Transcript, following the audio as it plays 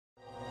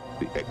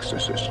The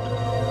Exorcist.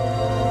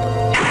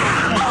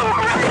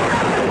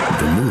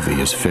 The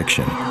movie is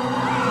fiction,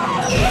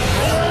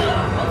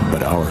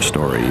 but our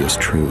story is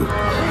true.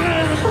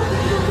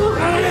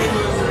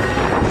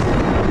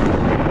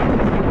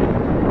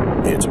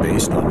 It's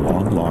based on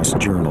long-lost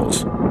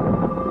journals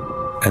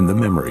and the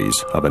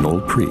memories of an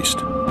old priest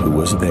who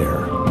was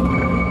there.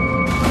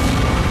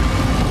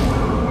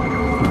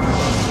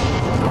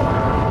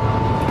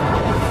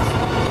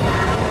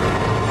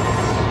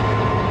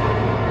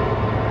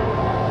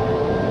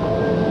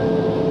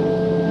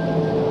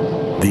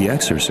 The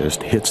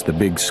Exorcist hits the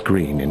big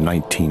screen in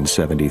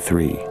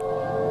 1973.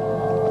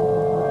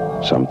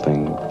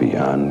 Something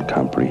beyond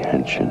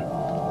comprehension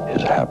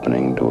is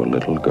happening to a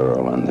little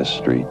girl on this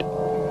street,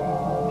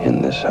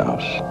 in this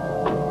house.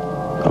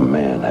 A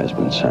man has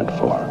been sent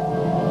for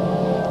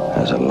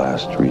as a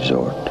last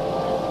resort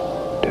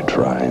to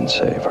try and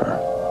save her.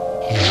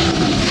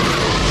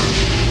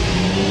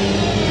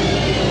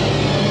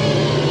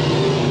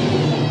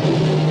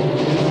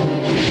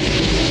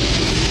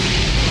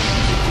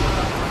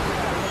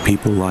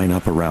 People line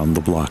up around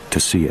the block to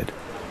see it,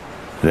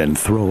 then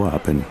throw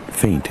up and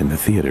faint in the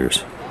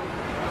theaters.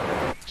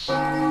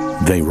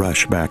 They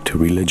rush back to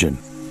religion.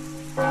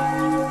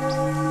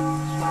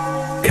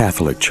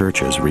 Catholic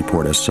churches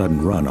report a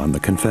sudden run on the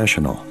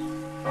confessional.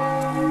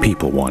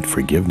 People want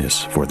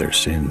forgiveness for their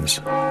sins.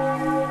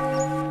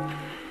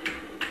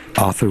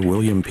 Author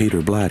William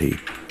Peter Blatty,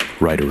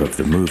 writer of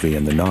the movie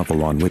and the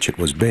novel on which it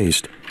was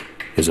based,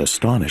 is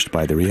astonished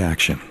by the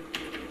reaction.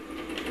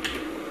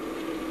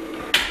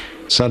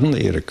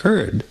 Suddenly it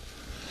occurred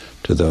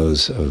to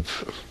those of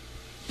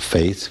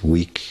faith,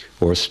 weak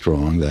or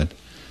strong, that,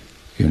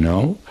 you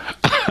know,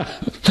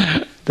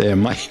 there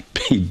might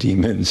be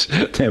demons,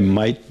 there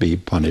might be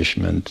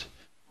punishment.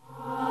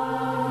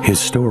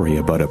 His story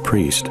about a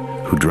priest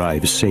who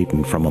drives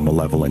Satan from a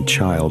malevolent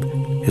child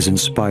is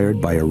inspired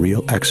by a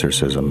real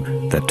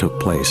exorcism that took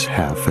place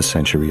half a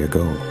century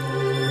ago.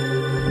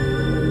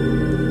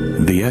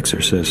 The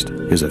Exorcist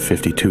is a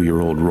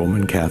 52-year-old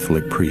Roman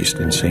Catholic priest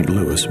in St.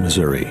 Louis,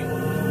 Missouri.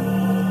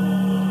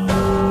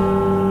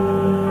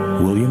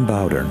 William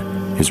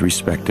Bowdern is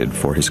respected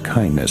for his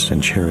kindness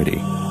and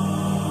charity.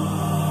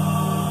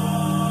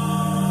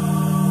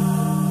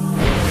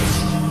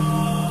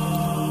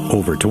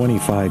 Over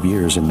 25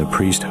 years in the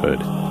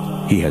priesthood,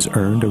 he has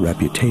earned a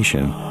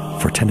reputation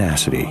for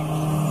tenacity.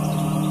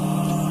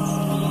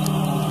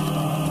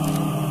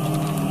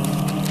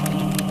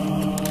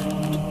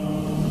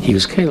 He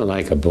was kind of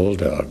like a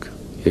bulldog.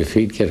 If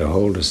he'd get a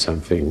hold of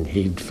something,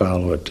 he'd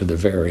follow it to the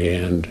very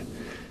end.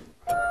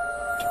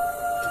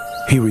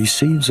 He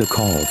receives a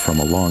call from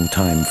a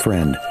longtime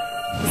friend,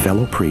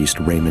 fellow priest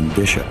Raymond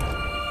Bishop.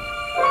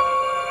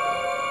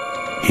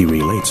 He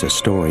relates a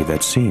story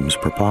that seems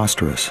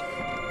preposterous.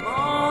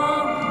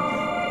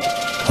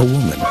 A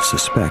woman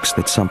suspects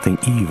that something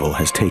evil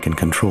has taken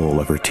control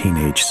of her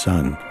teenage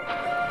son.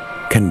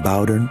 Can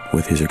Bowdern,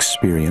 with his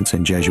experience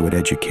in Jesuit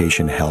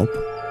education, help?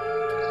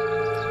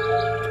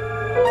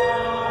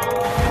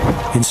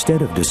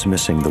 Instead of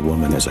dismissing the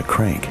woman as a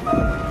crank,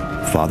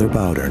 Father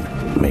Bowdern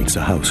makes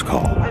a house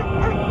call.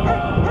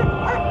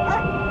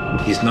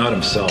 He's not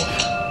himself.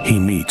 He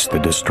meets the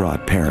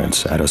distraught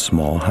parents at a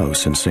small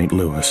house in St.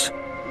 Louis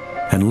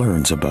and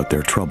learns about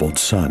their troubled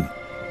son,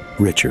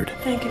 Richard.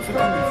 Thank you for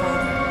coming,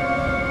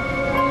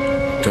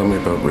 Father. Tell me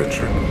about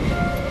Richard.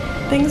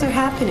 Things are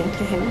happening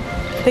to him.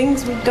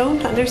 Things we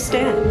don't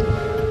understand.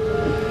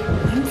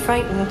 I'm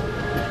frightened.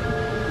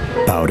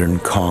 Bowdern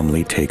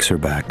calmly takes her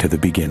back to the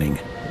beginning.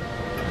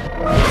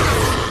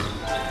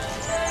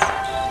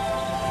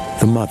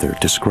 The mother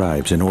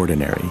describes an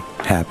ordinary,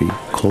 happy,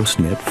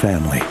 close-knit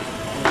family.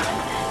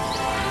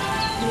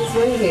 He's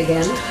noisy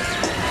again.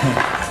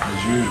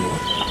 As usual.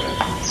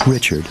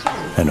 Richard,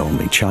 an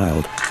only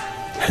child,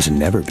 has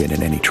never been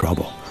in any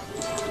trouble.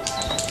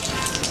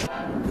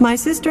 My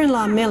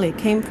sister-in-law Millie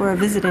came for a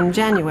visit in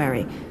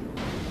January.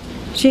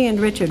 She and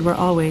Richard were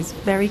always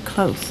very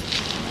close.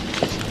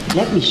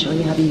 Let me show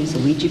you how to use a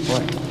Ouija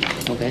board.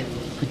 Okay.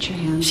 Put your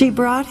hands. She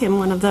brought him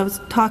one of those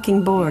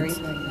talking boards,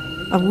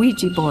 a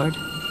Ouija board.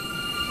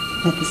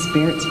 Let the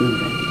spirits move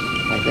it.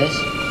 Like this?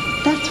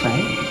 That's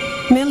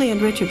right. Millie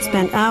and Richard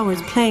spent hours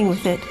playing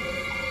with it,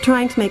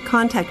 trying to make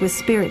contact with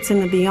spirits in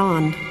the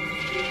beyond.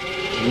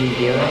 Can you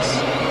hear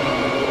us?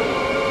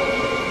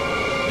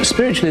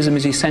 Spiritualism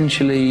is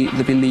essentially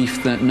the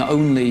belief that not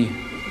only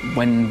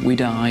when we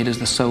die does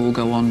the soul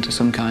go on to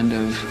some kind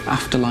of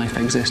afterlife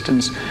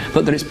existence,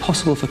 but that it's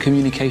possible for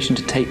communication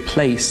to take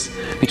place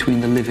between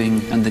the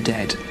living and the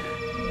dead.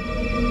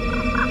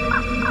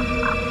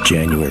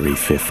 January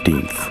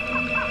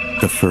 15th,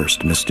 the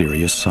first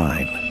mysterious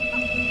sign,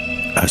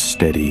 a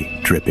steady,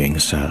 dripping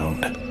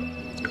sound.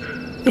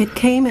 It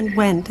came and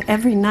went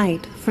every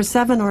night for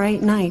 7 or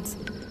 8 nights.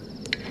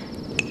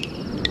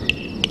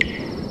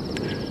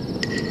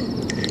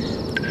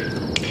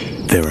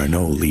 There are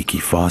no leaky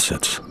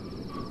faucets.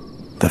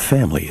 The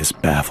family is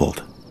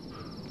baffled.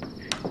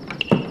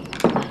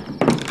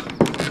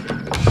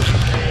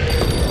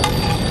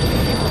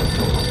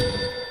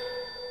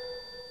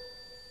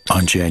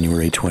 On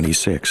January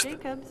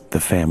 26th, the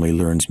family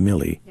learns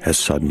Millie has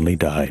suddenly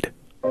died.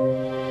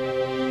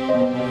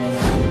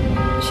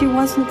 She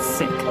wasn't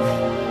sick.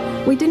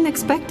 We didn't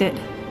expect it.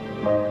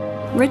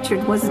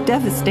 Richard was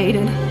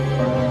devastated.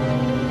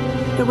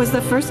 It was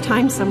the first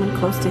time someone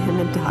close to him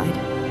had died.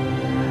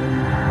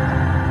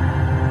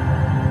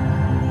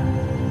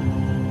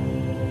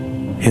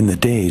 In the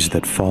days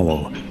that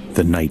follow,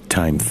 the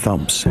nighttime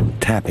thumps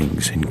and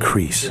tappings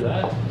increase.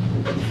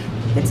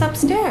 It's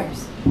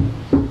upstairs.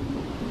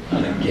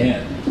 Not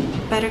again.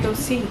 Better go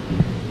see.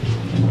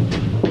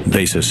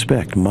 They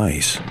suspect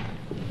mice,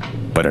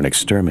 but an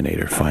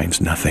exterminator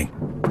finds nothing.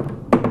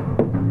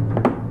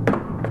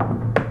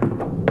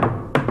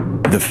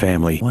 The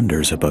family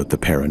wonders about the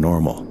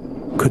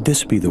paranormal. Could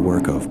this be the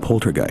work of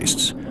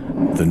poltergeists,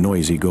 the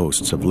noisy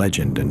ghosts of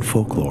legend and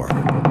folklore?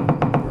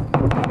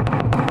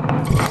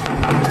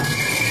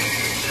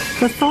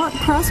 The thought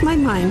crossed my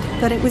mind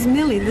that it was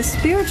Millie, the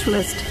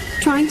spiritualist,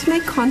 trying to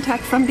make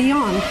contact from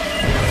beyond.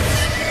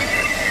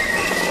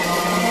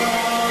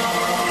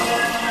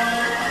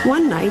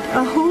 One night,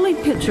 a holy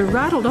picture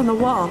rattled on the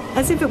wall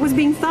as if it was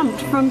being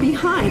thumped from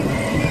behind.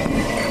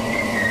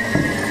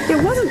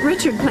 It wasn't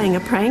Richard playing a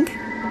prank.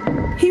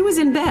 He was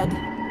in bed.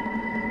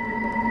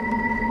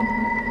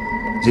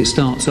 It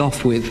starts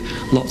off with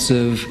lots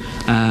of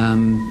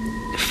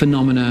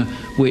phenomena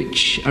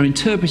which are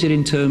interpreted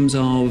in terms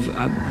of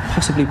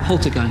possibly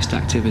poltergeist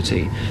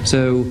activity.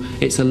 So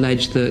it's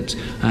alleged that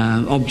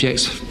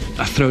objects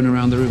are thrown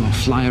around the room or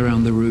fly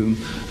around the room.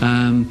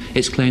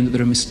 It's claimed that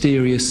there are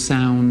mysterious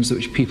sounds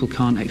which people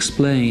can't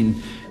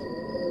explain.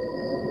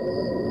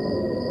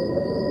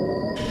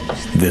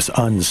 This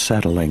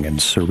unsettling and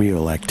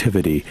surreal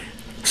activity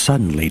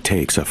suddenly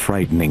takes a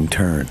frightening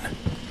turn.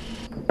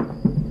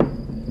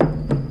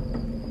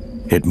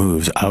 It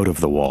moves out of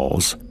the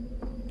walls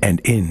and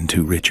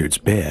into Richard's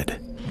bed.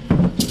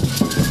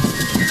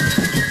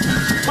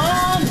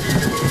 Mom!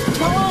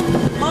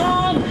 Mom!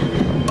 Mom!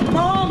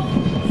 Mom!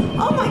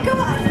 Oh my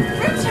God!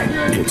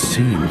 Richard! It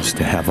seems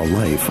to have a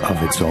life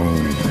of its own.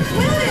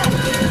 William!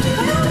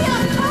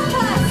 William!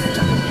 Help us!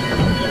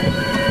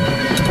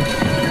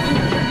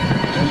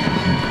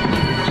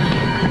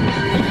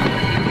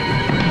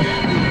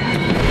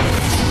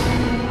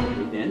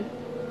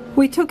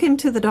 We took him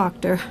to the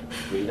doctor.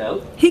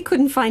 He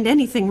couldn't find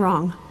anything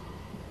wrong.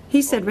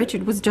 He said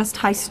Richard was just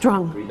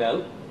high-strung.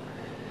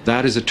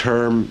 That is a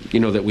term,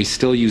 that we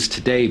still use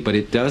today, but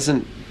it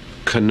doesn't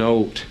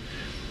connote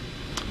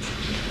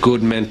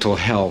good mental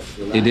health.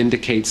 It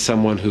indicates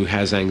someone who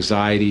has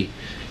anxiety,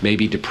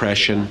 maybe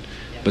depression,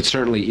 but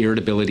certainly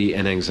irritability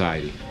and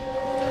anxiety.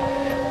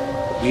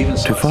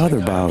 To Father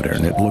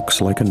Bowdern, it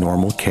looks like a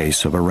normal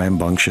case of a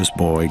rambunctious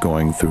boy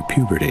going through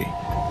puberty.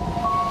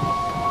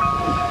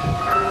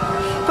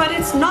 But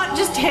it's not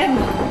just him.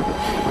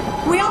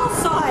 We all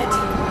saw it.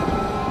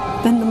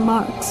 Then the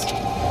marks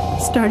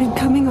started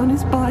coming on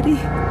his body.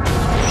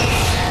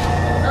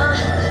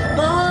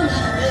 Mom!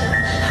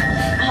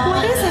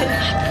 What is it?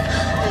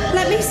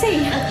 Let me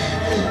see.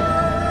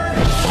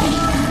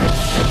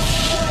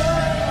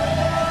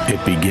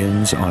 It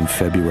begins on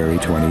February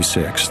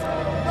 26th,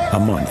 a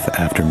month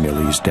after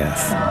Millie's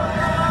death.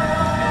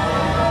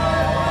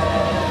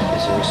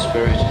 Is there a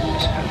spirit in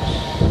this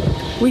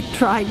house? We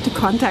tried to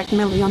contact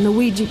Millie on the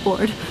Ouija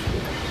board.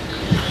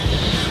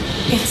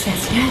 It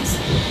says yes.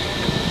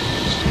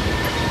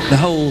 The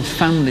whole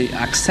family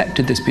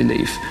accepted this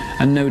belief,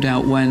 and no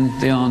doubt when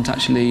the aunt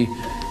actually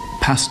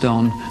passed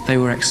on, they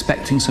were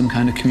expecting some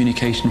kind of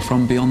communication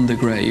from beyond the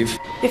grave.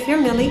 If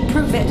you're Millie,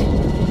 prove it.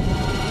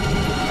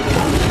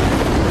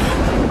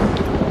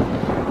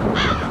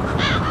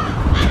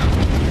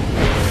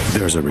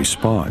 There's a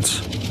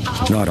response,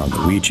 not on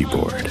the Ouija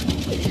board,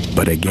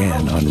 but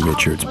again on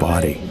Richard's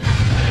body.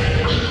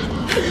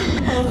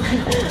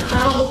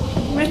 Oh,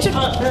 Richard,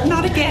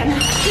 not again.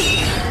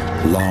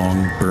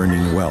 Long,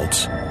 burning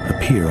welts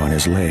appear on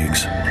his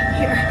legs.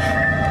 Here.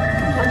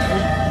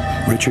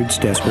 Richard's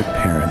desperate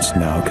parents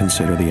now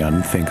consider the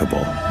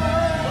unthinkable.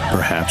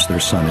 Perhaps their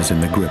son is in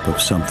the grip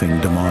of something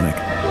demonic.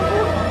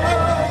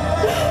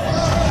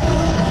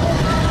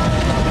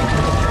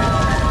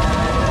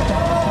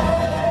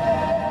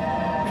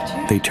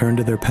 They turn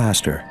to their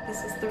pastor,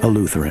 a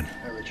Lutheran.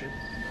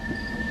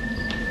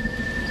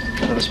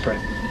 Let us pray.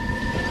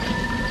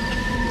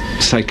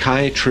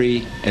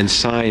 Psychiatry and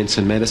science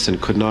and medicine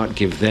could not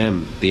give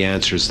them the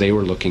answers they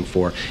were looking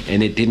for,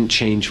 and it didn't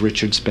change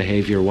Richard's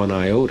behavior one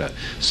iota.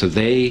 So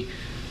they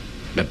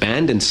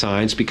abandoned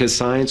science because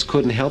science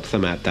couldn't help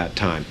them at that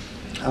time.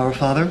 Our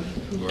Father,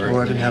 who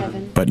art in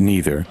heaven. But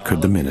neither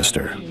could the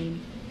minister.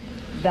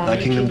 Thy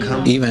kingdom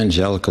come.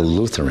 Evangelical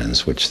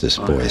Lutherans, which this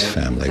boy's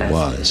family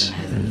was,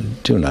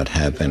 do not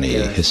have any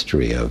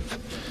history of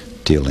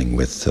dealing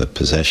with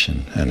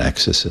possession and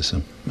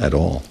exorcism at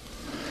all.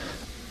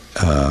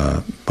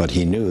 But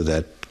he knew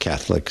that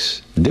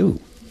Catholics do.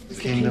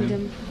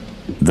 Kingdom.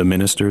 The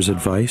minister's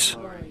advice?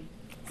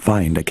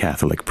 Find a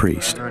Catholic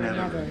priest.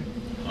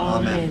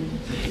 Amen.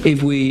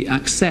 If we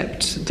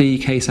accept the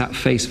case at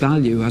face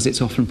value, as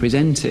it's often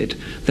presented,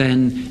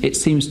 then it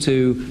seems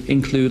to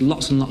include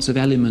lots and lots of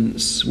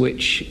elements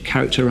which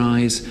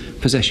characterise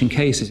possession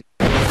cases.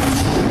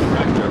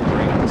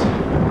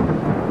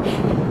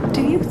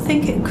 Do you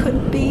think it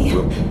could be?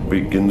 We'll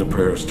begin the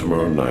prayers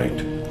tomorrow night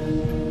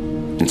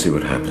and see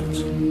what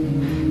happens.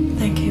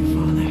 Thank you,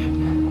 Father.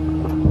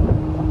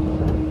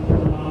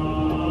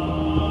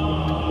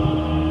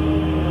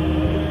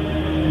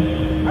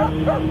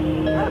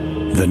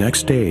 The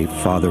next day,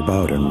 Father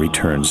Bowden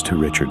returns to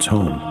Richard's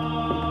home.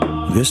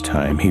 This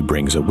time he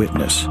brings a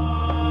witness,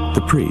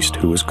 the priest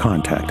who was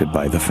contacted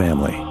by the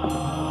family,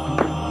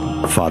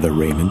 Father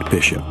Raymond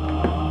Bishop.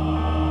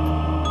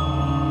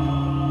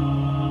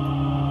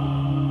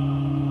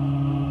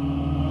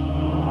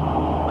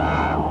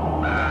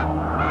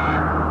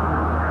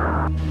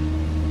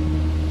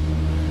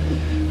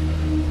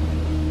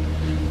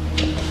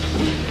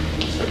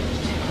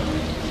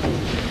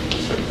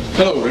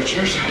 Hello,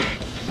 Richard.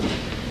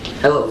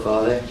 Hello,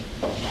 Father.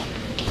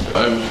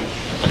 I'm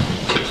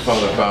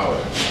Father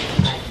Bauer.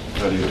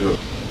 How do you do?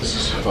 This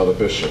is Father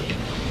Bishop.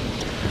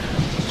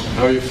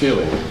 How are you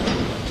feeling?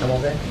 I'm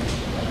okay.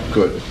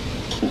 Good.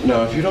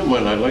 Now, if you don't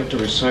mind, I'd like to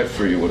recite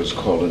for you what is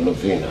called a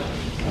novena.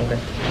 Okay.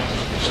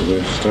 So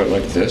we'll start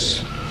like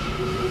this.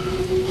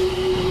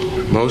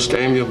 Most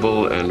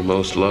amiable and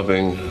most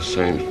loving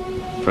Saint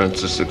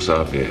Francis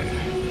Xavier,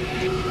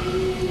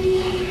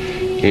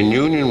 in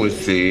union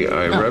with thee,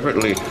 I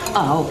reverently...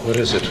 Oh. What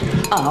is it?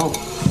 Oh.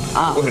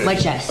 Oh, my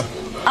chest.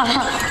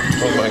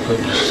 Oh, my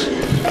goodness.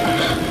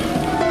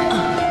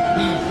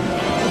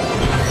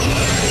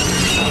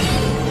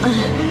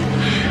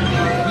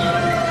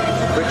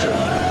 Richard,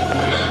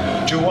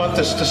 do you want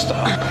this to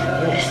stop?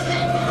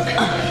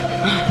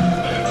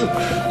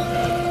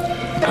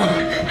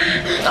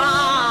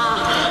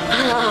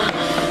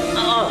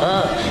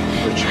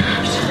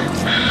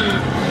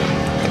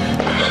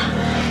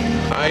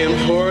 I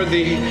implore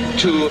thee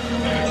to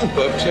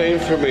obtain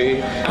for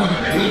me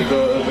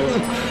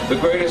the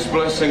greatest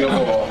blessing of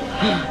all,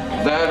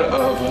 that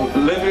of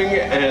living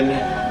and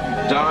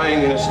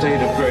dying in a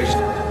state of grace.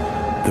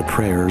 The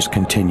prayers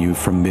continue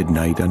from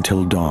midnight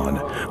until dawn,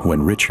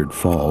 when Richard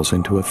falls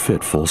into a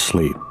fitful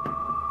sleep.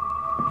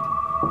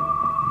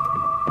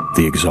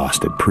 The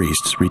exhausted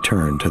priests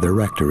return to their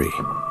rectory.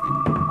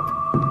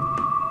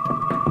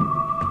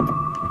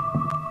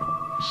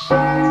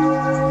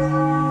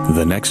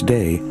 The next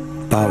day,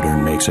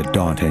 Bowden makes a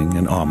daunting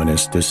and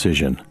ominous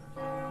decision.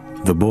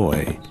 The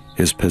boy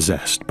is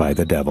possessed by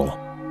the devil.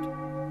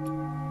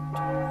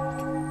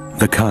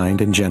 The kind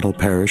and gentle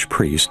parish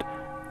priest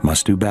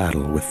must do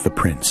battle with the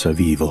prince of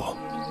evil.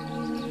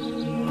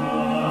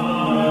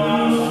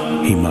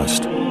 He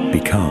must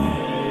become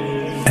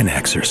an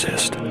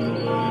exorcist.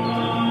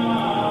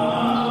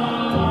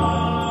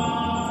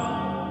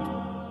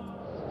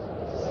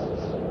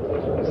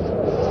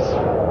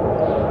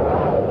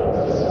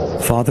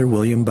 Father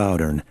William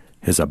Bowden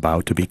is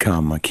about to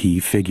become a key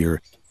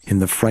figure in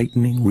the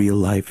frightening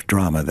real-life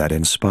drama that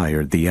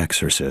inspired The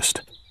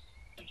Exorcist.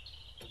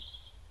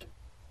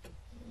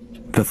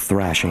 The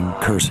thrashing,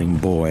 cursing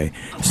boy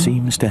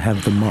seems to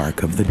have the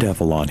mark of the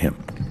devil on him.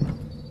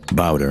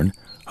 Bowden,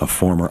 a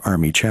former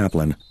army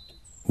chaplain,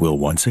 will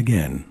once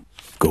again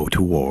go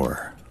to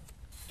war.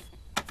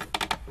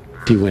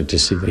 He went to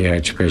see the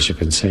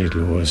Archbishop in St.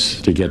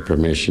 Louis to get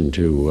permission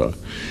to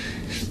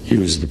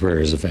use the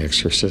prayers of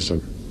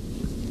exorcism.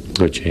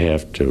 But you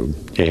have to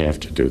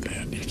do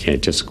that. You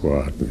can't just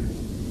go out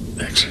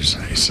and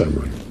exorcise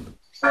someone.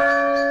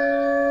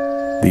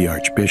 The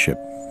Archbishop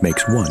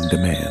makes one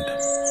demand.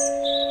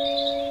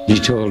 He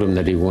told him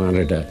that he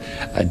wanted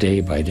a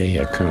day-by-day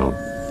account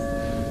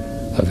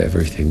of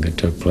everything that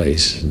took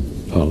place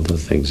and all the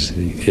things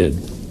that he did.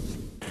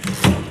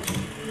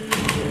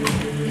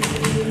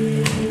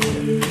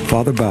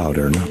 Father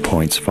Bowden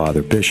appoints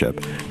Father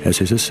Bishop as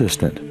his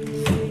assistant.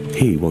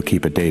 He will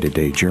keep a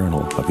day-to-day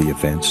journal of the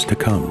events to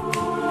come.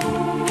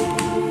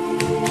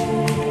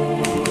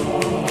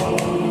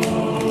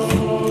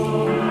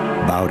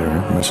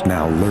 Bowden must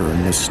now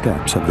learn the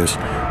steps of this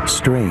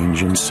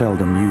strange and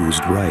seldom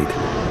used rite.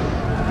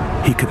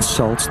 He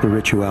consults the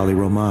Rituale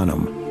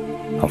Romanum,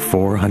 a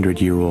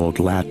 400-year-old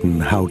Latin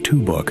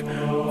how-to book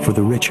for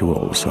the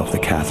rituals of the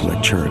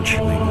Catholic Church.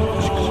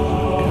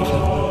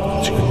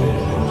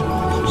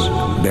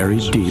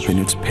 Buried deep in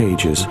its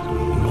pages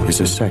is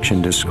a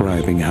section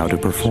describing how to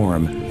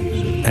perform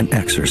an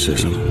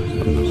exorcism.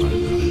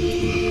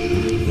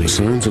 The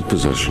signs of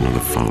possession are the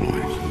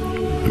following: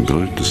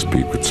 ability to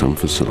speak with some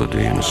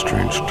facility in a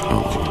strange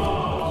tongue,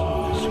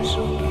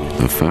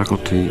 the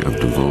faculty of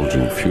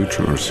divulging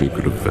future or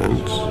secret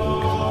events,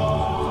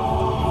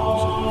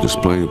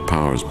 display of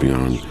powers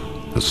beyond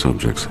the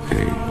subject's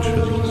age.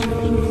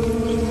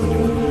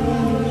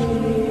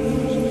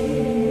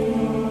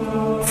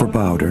 For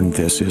Bowden,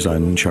 this is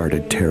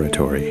uncharted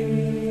territory.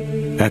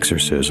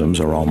 Exorcisms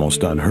are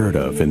almost unheard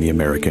of in the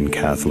American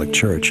Catholic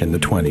Church in the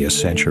 20th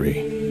century.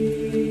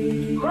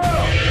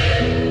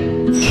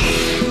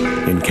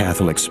 In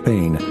Catholic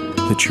Spain,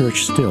 the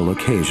church still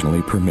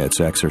occasionally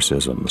permits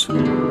exorcisms.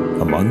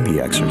 Among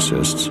the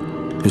exorcists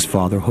is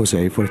Father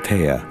Jose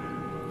Fortea,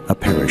 a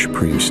parish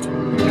priest.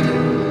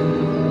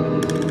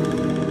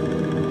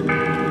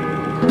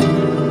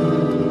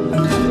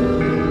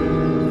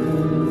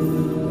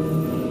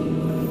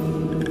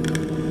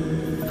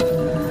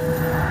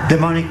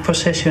 Demonic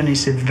possession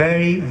is a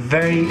very,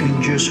 very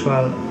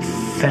unusual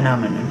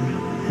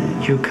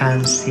phenomenon. You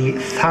can see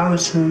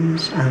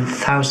thousands and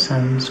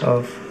thousands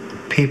of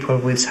people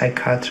with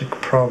psychiatric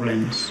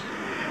problems,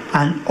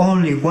 and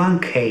only one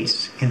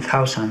case in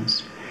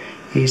thousands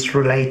is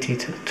related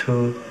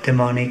to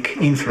demonic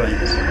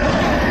influence.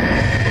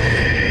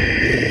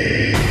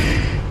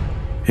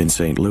 In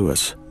St.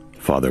 Louis,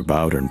 Father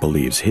Bowdern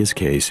believes his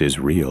case is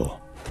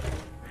real.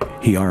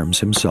 He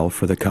arms himself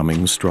for the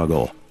coming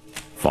struggle,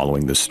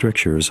 following the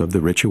strictures of the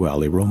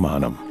Rituale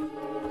Romanum.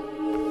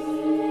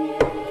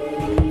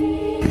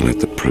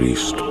 Let the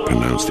priest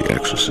pronounce the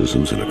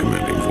exorcisms in a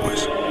commanding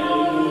voice.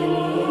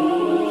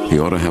 He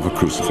ought to have a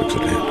crucifix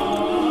at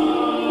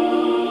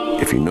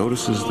hand. If he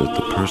notices that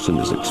the person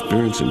is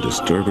experiencing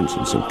disturbance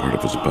in some part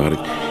of his body,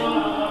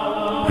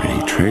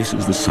 he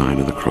traces the sign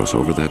of the cross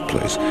over that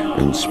place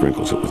and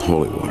sprinkles it with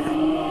holy water,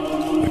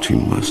 which he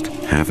must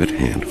have at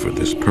hand for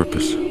this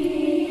purpose.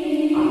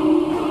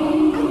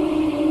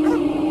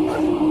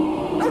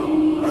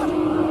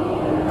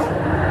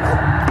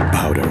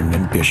 Bowdern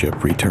and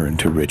Bishop return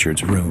to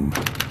Richard's room,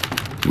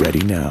 ready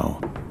now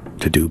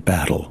to do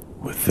battle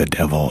with the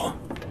devil.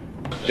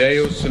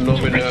 Deus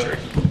nomina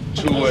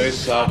tuae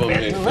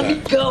salvame. Let me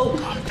go.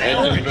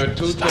 And in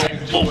virtute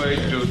tuae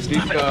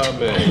judica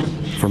me.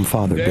 From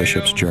Father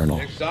Bishop's journal,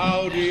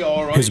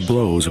 his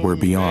blows were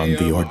beyond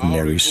the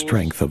ordinary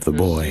strength of the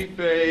boy.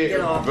 Get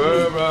off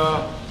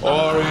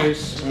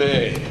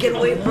me. Get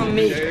away from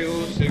me.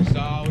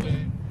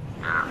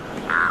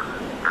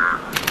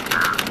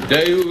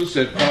 Deus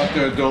et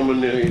Pater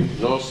Domini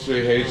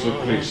nostri Jesu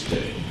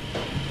Christe.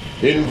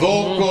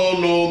 Invoco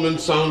nomen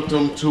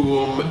sanctum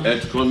tuum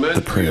et clementium.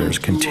 The prayers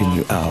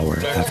continue hour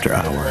after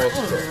hour.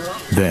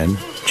 Then,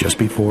 just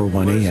before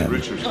 1 a.m.,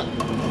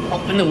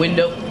 Open the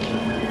window. Are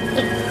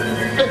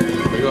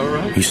you all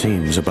right? he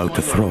seems about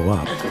to throw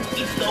up.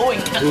 He's going.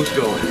 Who's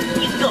going?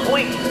 He's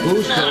going.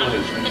 Who's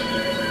going?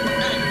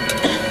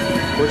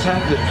 What's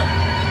happening?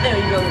 There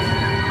he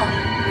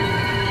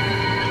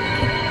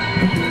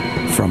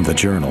goes. From the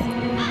journal,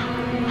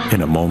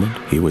 in a moment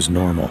he was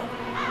normal.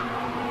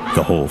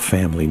 The whole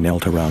family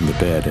knelt around the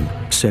bed and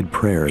said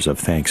prayers of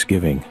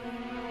thanksgiving.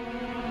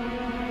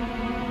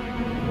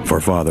 For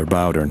Father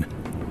Bowdern,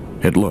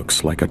 it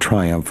looks like a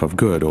triumph of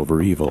good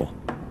over evil.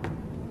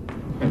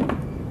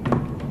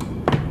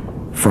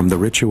 From the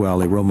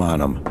Rituale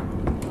Romanum,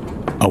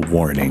 a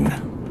warning.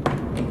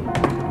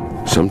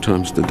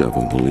 Sometimes the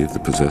devil will leave the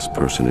possessed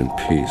person in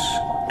peace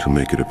to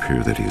make it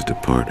appear that he has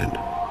departed.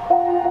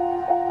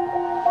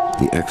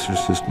 The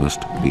exorcist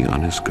must be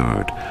on his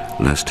guard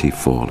lest he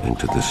fall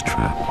into this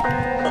trap.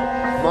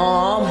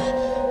 Mom.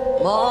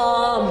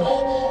 Mom.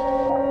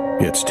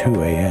 It's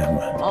 2 a.m.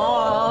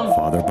 Mom.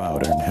 Father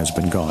Bowdern has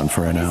been gone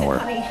for an hour.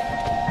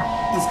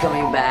 He's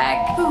coming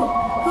back.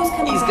 Who's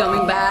coming? He's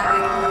coming back.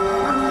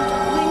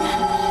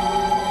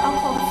 I'll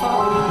call the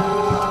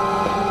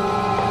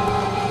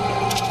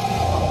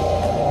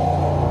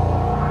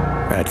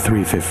phone. At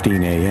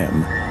 3:15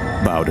 a.m.,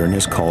 Bowdern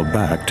is called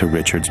back to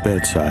Richard's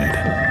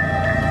bedside.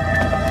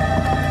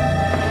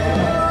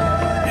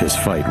 His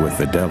fight with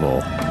the devil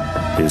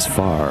is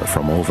far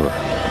from over.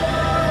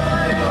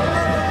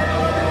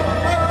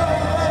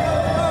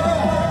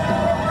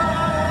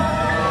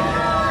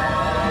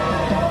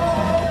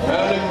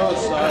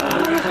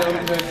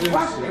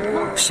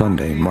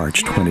 Sunday,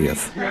 March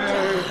 20th.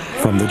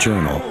 From the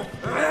journal.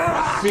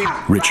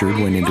 Richard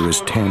went into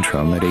his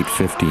tantrum at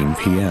 8:15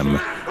 p.m.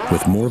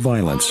 with more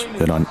violence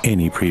than on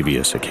any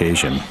previous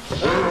occasion.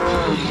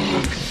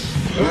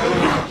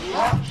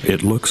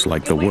 It looks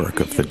like the work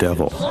of the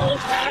devil,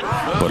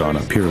 but on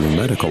a purely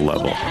medical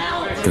level,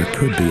 there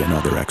could be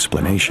another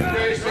explanation.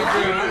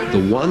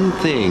 The one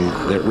thing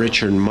that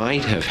Richard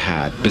might have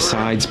had,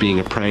 besides being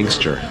a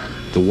prankster,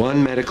 the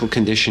one medical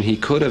condition he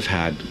could have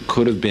had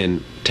could have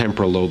been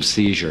temporal lobe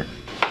seizure.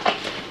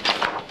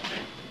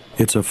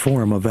 It's a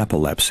form of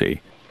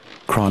epilepsy,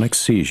 chronic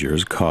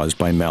seizures caused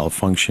by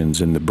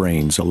malfunctions in the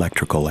brain's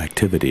electrical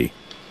activity.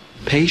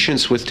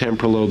 Patients with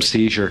temporal lobe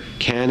seizure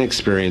can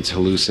experience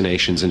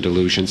hallucinations and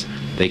delusions.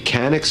 They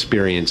can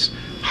experience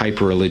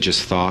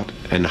hyper-religious thought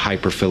and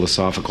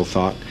hyper-philosophical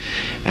thought.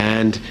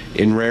 And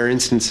in rare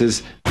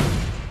instances,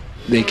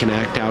 they can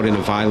act out in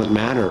a violent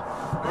manner.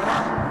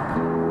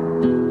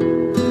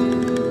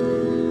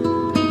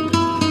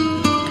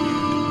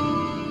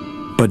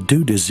 But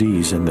do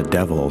disease and the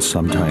devil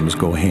sometimes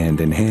go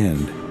hand in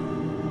hand?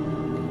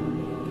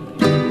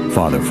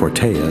 Father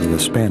Fortea, the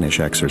Spanish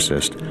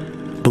exorcist,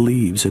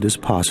 believes it is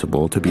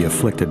possible to be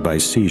afflicted by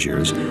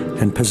seizures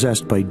and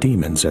possessed by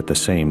demons at the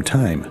same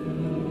time.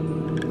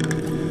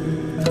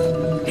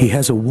 He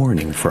has a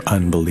warning for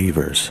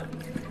unbelievers.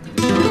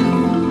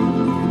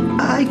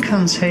 I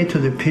can say to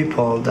the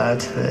people that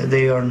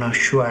they are not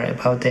sure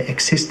about the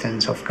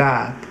existence of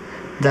God,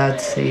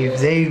 that if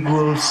they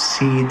will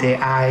see the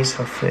eyes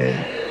of a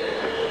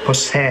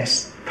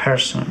possessed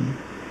person,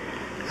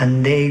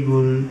 and they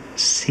will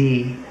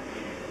see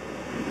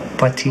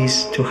what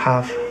is to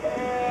have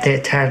the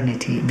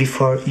eternity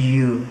before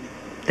you,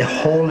 the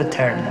whole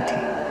eternity,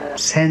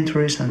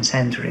 centuries and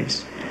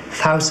centuries,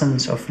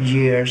 thousands of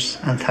years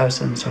and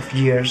thousands of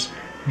years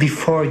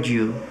before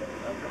you,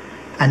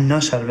 and no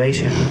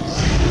salvation.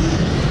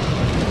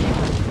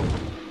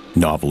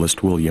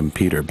 Novelist William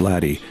Peter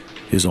Blatty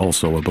is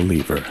also a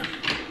believer.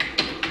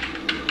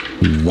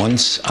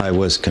 Once I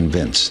was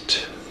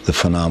convinced the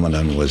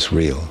phenomenon was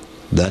real,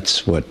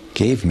 that's what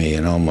gave me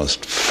an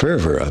almost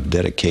fervor of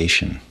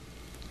dedication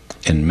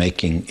in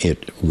making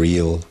it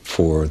real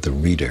for the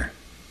reader,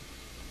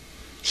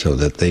 so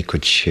that they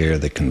could share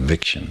the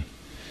conviction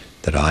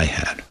that I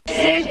had.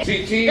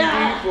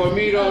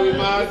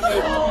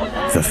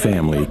 The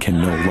family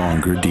can no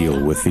longer deal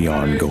with the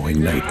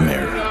ongoing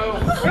nightmare.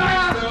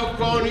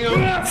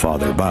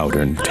 Father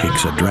Bowdern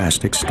takes a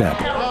drastic step,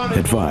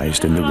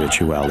 advised in the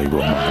Rituale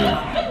Romanum.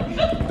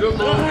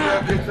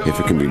 If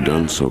it can be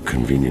done so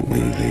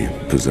conveniently, the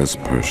possessed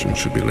person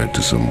should be led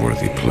to some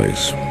worthy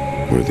place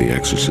where the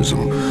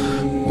exorcism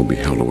will be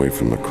held away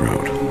from the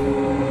crowd.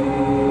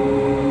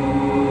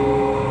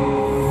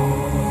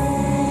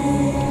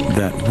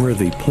 That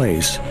worthy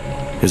place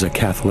is a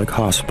Catholic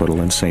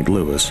hospital in St.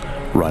 Louis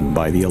run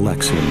by the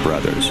Alexian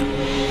Brothers,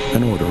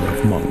 an order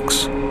of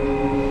monks.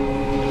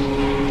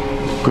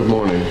 Good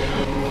morning,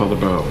 Father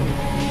Bowdern.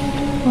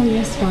 Oh,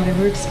 yes, Father,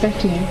 we're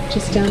expecting you.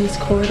 Just down this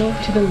corridor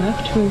to the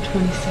left, room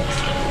 26.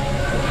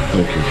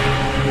 Thank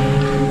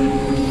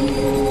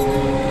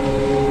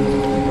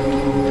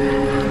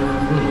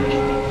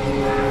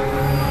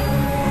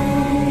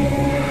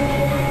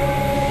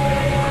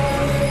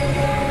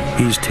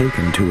you. He's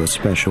taken to a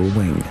special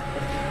wing,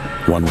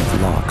 one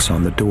with locks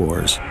on the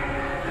doors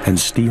and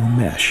steel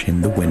mesh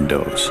in the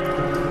windows.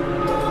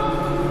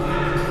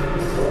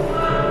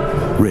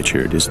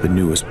 Richard is the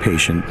newest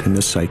patient in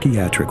the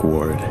psychiatric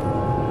ward.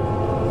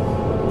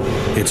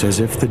 It's as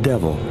if the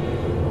devil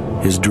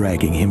is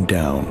dragging him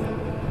down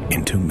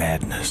into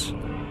madness.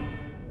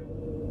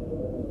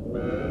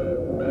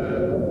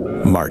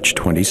 March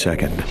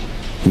 22nd,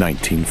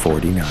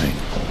 1949.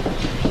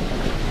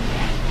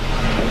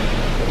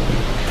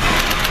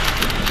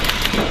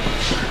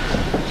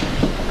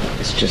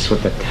 It's just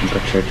with the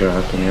temperature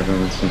dropping,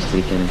 everyone's been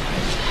sleeping.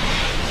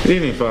 Good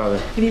evening, Father.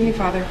 Good evening,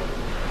 Father.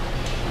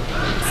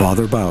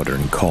 Father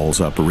Bowdern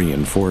calls up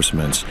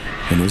reinforcements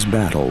in his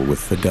battle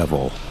with the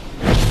devil.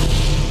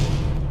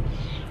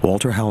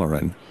 Walter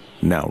Halloran,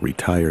 now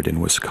retired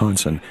in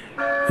Wisconsin,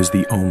 is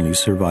the only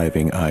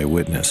surviving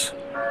eyewitness.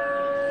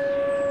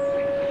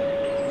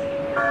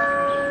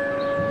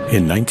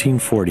 In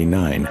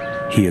 1949,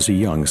 he is a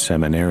young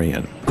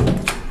seminarian.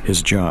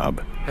 His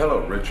job, hello,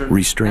 Richard.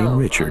 Restrain Hello,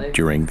 Richard Father.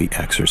 during the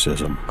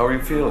exorcism. How are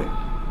you feeling?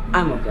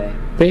 I'm okay.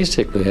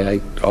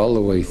 Basically, all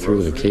the way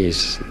through the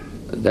case,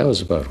 that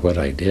was about what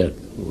I did,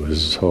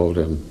 was hold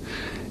him.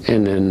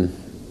 And then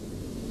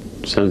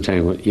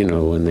sometime,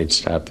 when they'd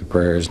stop the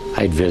prayers,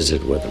 I'd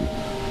visit with him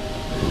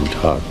and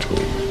talk to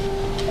him.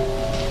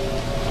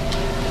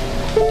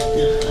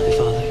 Hi,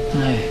 Father.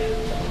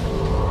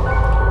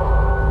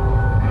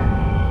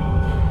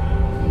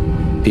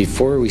 Hi.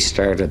 Before we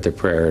started the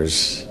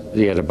prayers,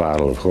 he had a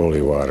bottle of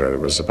holy water that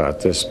was about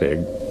this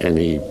big, and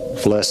he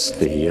blessed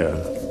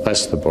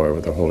the boy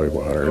with the holy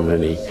water, and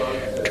then he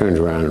turned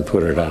around and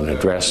put it on a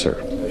dresser.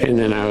 And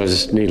then I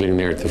was kneeling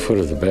there at the foot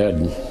of the bed,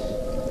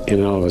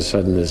 and all of a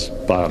sudden this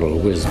bottle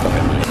whizzed by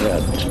my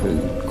head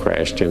and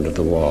crashed into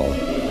the wall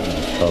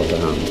and fell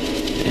down.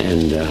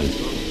 And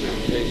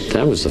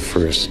that was the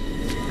first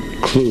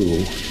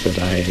clue that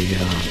I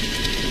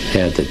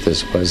had that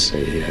this was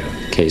a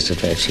case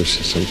of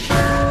exorcism.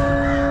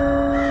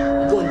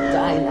 I'm going to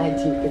die in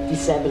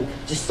 1957.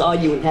 Just saw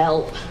you in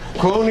hell.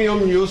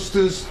 Quoniam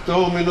Justus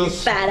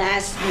Dominus. Fat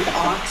ass, you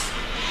ox.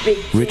 Big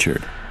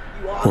Richard,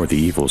 or the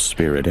evil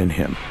spirit in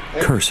him,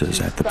 curses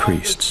at the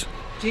priests.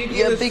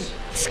 you big.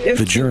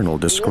 The journal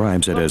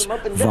describes it as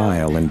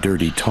vile and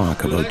dirty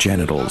talk about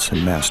genitals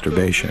and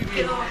masturbation.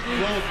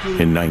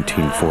 In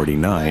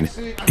 1949,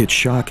 it's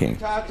shocking.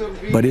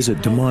 But is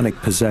it demonic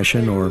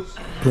possession or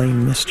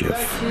plain mischief?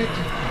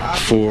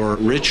 For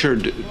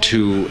Richard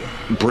to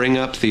bring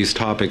up these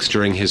topics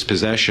during his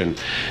possession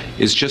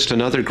is just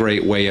another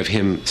great way of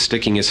him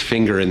sticking his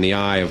finger in the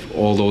eye of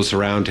all those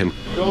around him.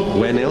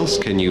 When else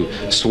can you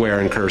swear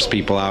and curse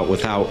people out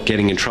without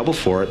getting in trouble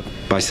for it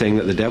by saying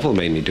that the devil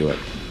made me do it?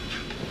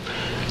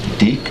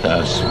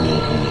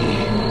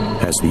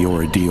 As the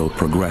ordeal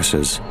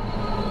progresses,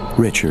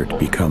 Richard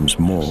becomes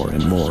more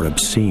and more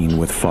obscene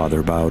with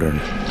Father Bowdern.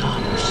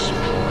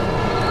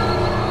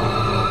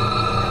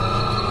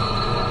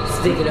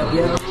 Stick it up,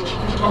 yo.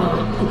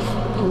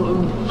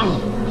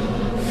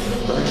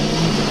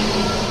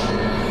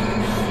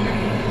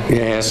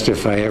 He asked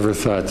if I ever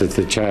thought that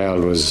the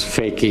child was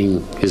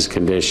faking his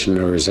condition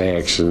or his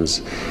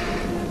actions.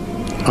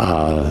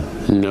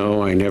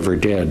 No, I never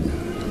did.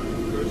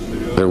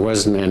 There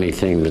wasn't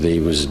anything that he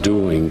was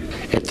doing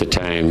at the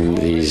time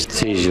these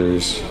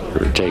seizures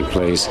would take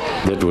place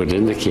that would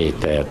indicate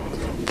that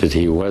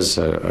he was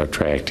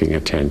attracting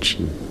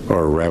attention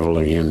or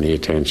reveling in the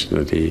attention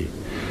that he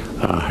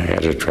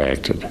had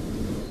attracted.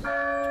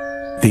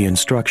 The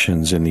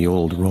instructions in the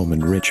old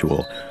Roman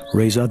ritual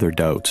raise other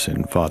doubts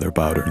in Father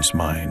Bowdern's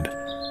mind.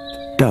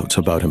 Doubts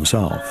about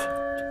himself.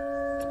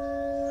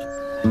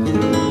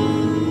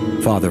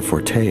 Father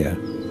Fortea,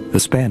 the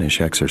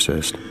Spanish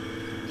exorcist,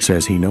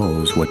 says he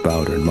knows what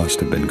Bowdern must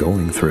have been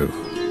going through.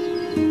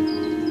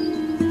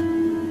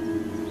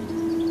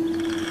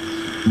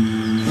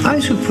 I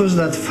suppose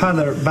that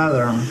Father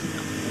Bowdern,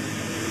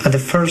 at the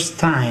first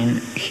time,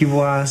 he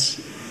was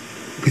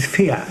with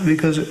fear,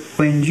 because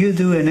when you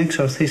do an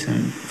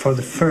exorcism for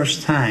the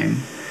first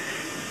time,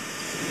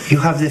 you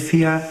have the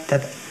fear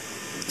that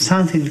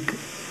something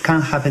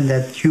can happen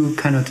that you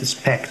cannot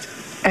expect.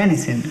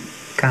 Anything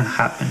can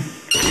happen.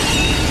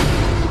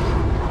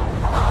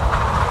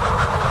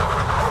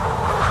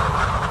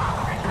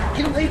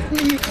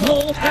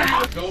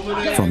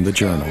 From the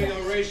journal,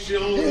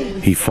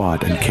 he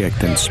fought and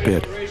kicked and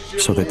spit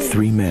so that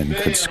 3 men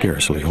could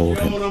scarcely hold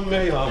him.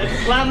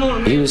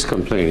 He was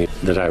complaining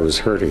that I was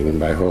hurting him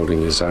by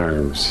holding his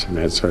arms and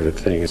that sort of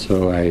thing.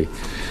 So I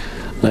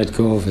let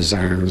go of his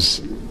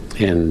arms,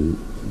 and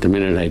the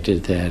minute I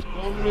did that,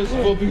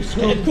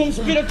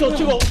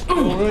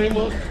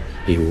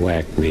 he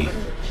whacked me.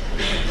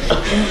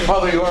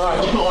 Father, you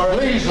all right?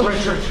 Please,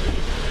 Richard.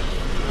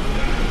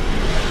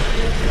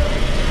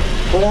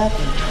 What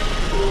happened?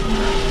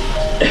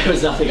 It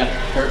was nothing. I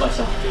hurt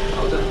myself.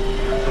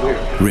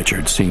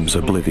 Richard seems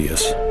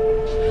oblivious.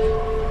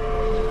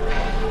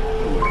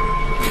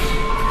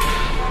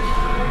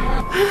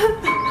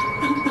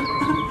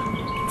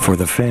 For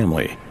the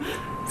family,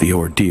 the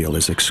ordeal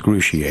is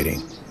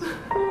excruciating.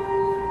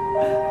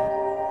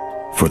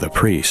 For the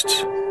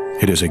priests,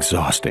 it is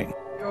exhausting.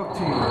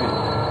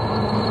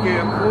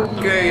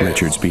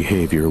 Richard's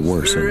behavior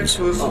worsens.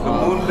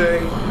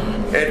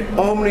 Et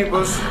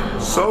omnibus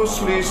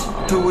socialis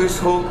tuis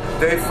hoc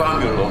de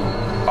famulum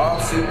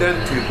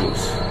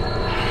occidentibus,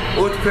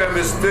 utque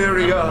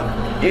mysteria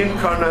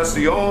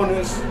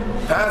incarnationis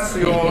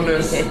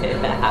passionis.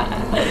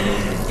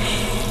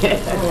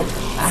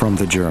 From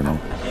the journal,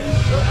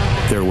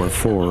 there were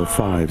 4 or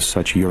 5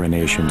 such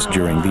urinations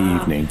during the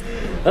evening.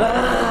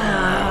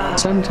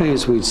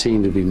 Sometimes we'd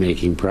seem to be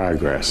making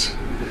progress,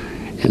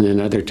 and then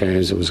other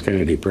times it was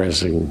kind of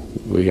depressing.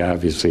 We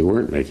obviously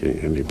weren't making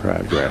any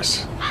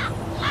progress.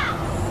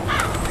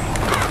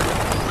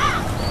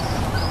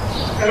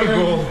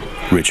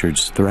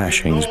 Richard's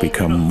thrashings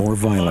become more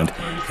violent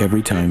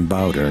every time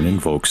Bowdern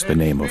invokes the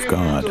name of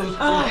God.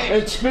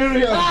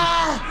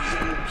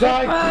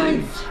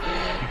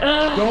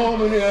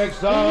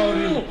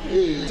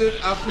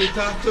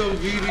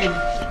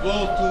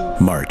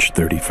 March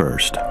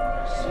 31st.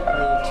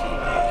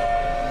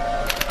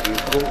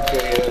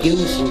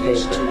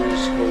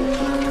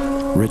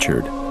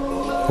 Richard,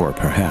 or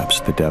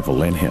perhaps the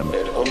devil in him,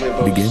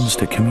 begins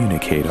to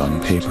communicate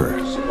on paper.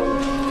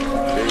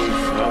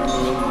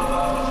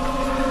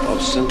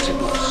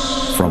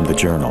 From the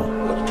journal,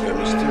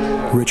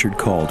 Richard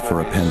called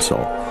for a pencil.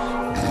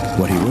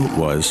 What he wrote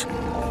was,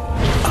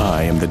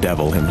 "I am the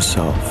devil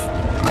himself.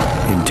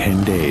 In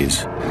 10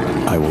 days,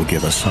 I will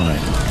give a sign."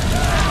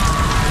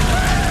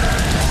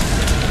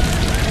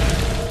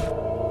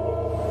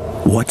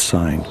 What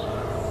sign?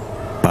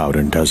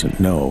 Bowdern doesn't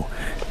know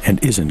and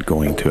isn't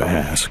going to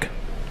ask.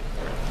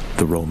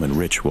 The Roman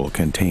ritual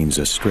contains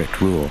a strict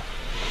rule: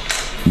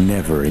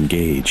 never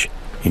engage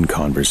in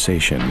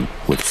conversation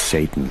with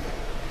Satan.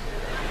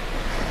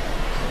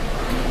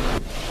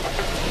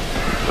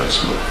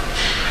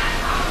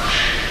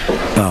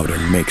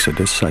 Bowdern makes a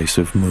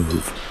decisive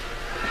move.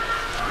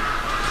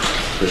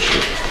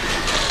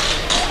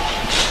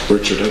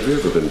 Richard, have you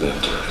ever been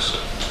baptized?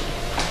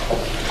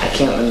 I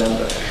can't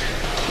remember.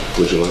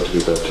 Would you like to be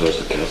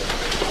baptized a Catholic?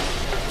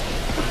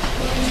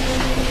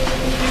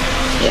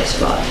 Yes,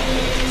 Father.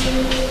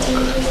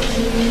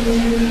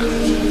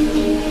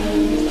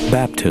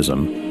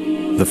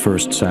 Baptism, the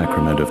first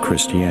sacrament of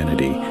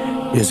Christianity,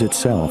 is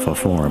itself a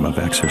form of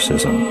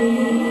exorcism.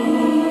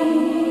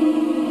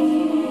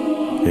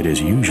 It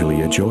is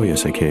usually a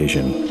joyous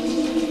occasion.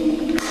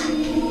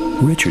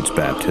 Richard's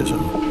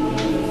baptism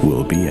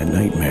will be a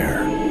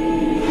nightmare.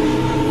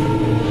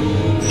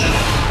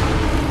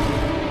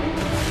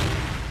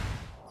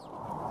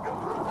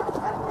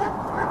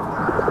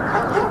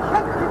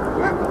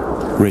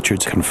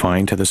 Richard's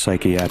confined to the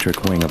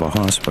psychiatric wing of a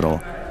hospital.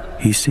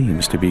 He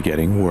seems to be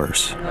getting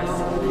worse.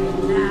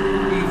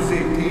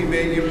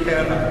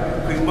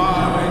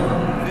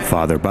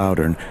 Father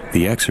Bowdern,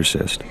 the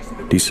exorcist,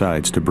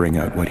 decides to bring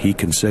out what he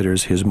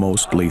considers his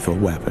most lethal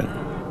weapon: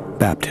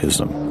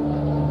 baptism.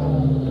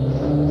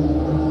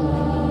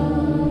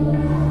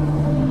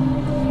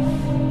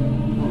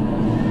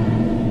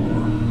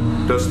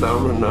 Dost thou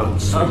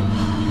renounce?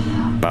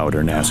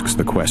 Bowdern asks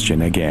the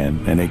question again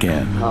and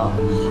again.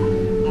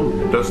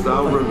 Dost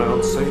thou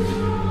renounce Satan?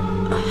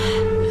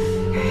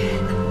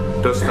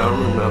 Dost thou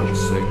renounce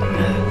Satan?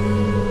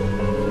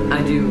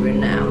 I do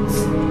renounce.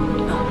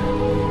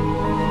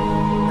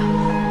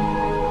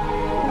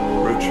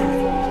 Richard,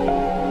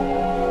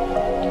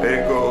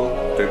 ego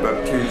te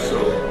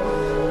baptizo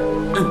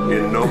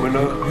in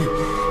nomine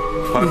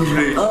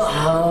Patris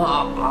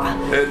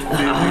et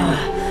Filii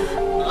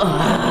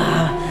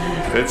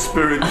et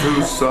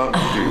Spiritus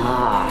Sancti.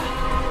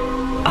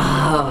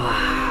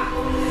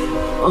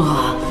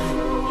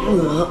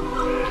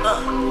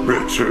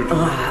 Richard,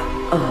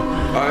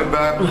 I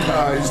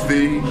baptize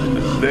thee in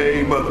the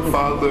name of the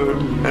Father,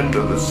 and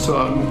of the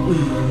Son,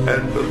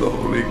 and of the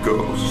Holy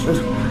Ghost.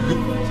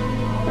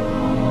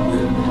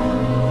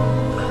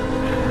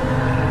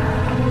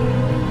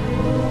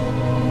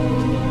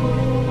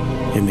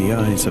 In the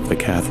eyes of the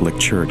Catholic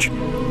Church,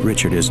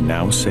 Richard is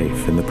now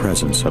safe in the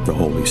presence of the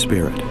Holy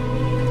Spirit.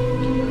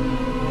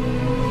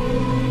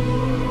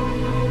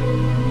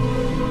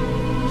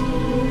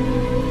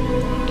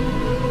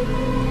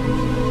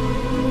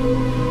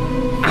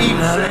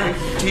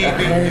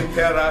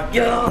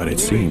 But it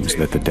seems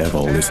that the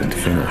devil isn't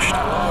finished.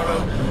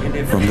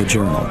 From the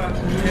journal,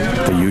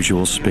 the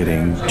usual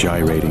spitting,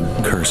 gyrating,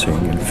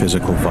 cursing, and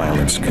physical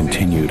violence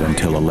continued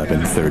until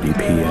 11:30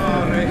 p.m.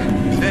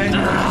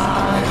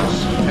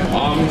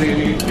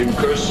 Omni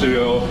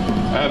incursio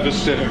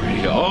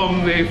adversari,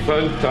 omni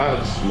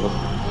phantasma,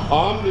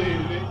 omni...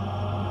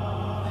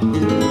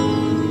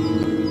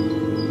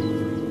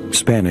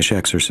 Spanish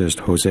exorcist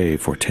Jose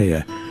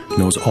Fortea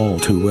knows all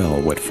too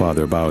well what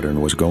Father Bowdern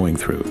was going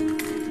through.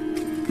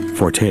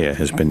 Fortea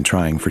has been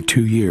trying for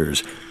 2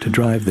 years to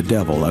drive the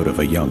devil out of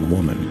a young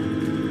woman.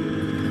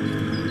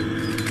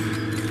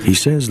 He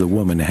says the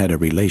woman had a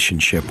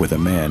relationship with a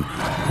man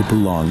who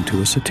belonged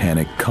to a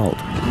satanic cult.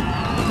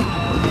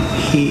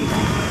 He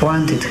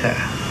wanted her.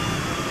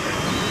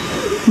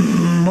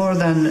 More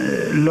than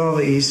love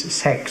is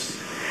sex.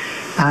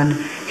 And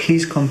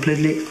he's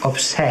completely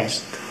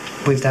obsessed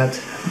with that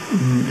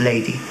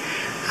lady.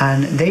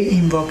 And they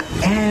invoke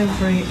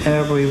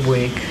every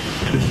week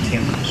to the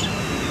demons.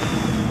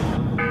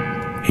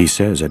 He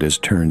says it has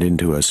turned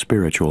into a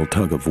spiritual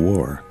tug of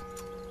war.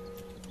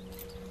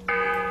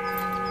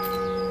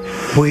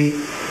 We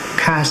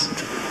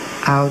cast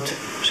out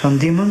some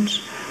demons,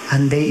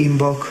 and they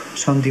invoke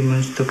some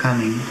demons to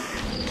come in.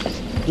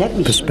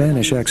 The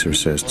Spanish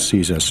exorcist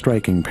sees a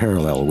striking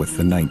parallel with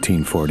the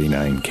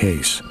 1949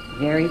 case.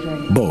 Very.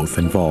 Both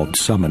involved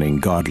summoning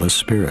godless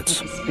spirits.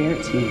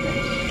 Spirits moving.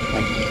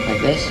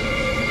 Like this?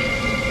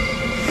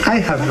 I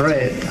have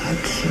read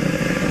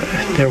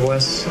that there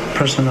was a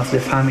person of the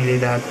family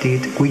that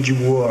did Ouija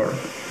war.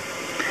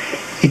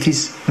 It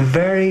is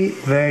very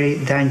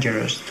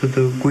dangerous to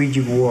do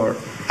Ouija war,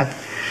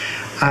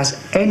 as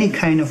any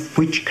kind of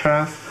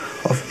witchcraft,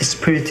 of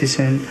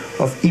spiritism,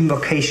 of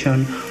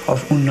invocation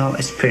of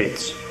unknown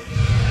spirits.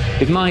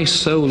 If my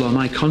soul or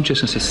my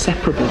consciousness is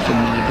separable from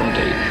my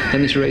body,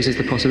 then this raises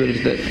the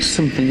possibility that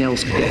something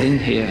else could get in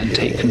here and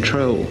take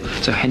control.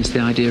 So hence the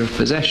idea of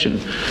possession.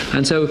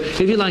 And so, if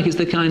you like, it's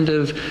the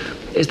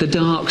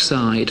dark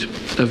side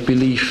of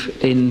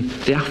belief in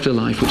the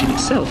afterlife, which in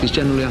itself is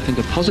generally, I think,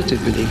 a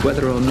positive belief.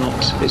 Whether or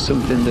not it's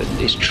something that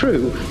is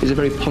true is a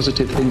very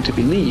positive thing to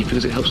believe,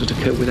 because it helps us to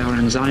cope with our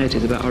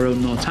anxieties about our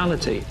own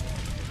mortality.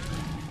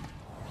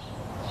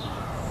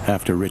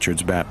 After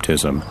Richard's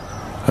baptism,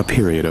 a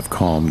period of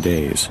calm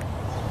days,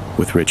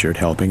 with Richard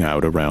helping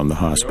out around the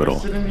hospital.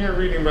 Sitting here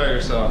reading by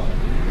yourself.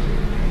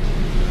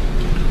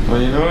 Well,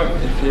 you know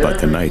what? But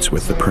the nights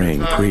with the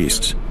praying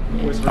priests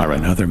are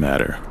another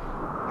matter.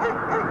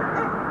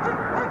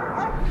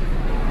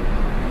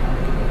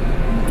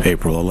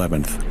 April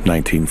 11th,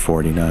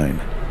 1949.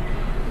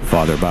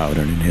 Father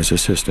Bowdern and his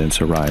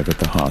assistants arrive at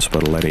the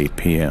hospital at 8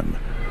 p.m.,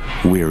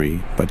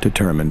 weary but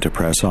determined to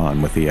press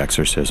on with the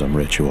exorcism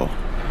ritual.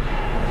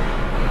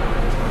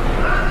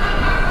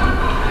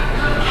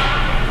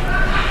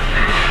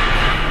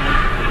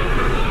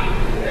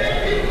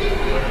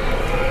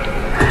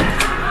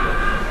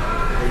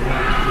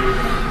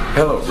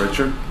 Hello,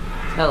 Richard.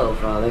 Hello,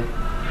 Father.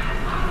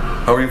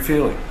 How are you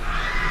feeling?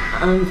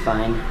 I'm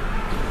fine.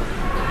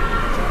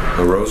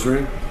 A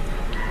rosary?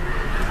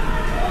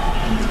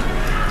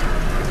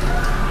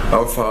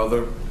 Our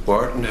Father, who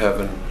art in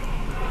heaven,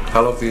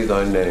 hallowed be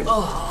thy name.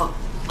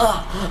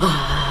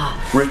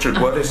 Richard,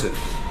 what is it?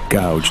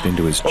 Gouged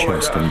into his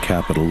chest in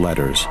capital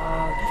letters,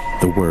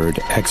 the word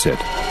exit.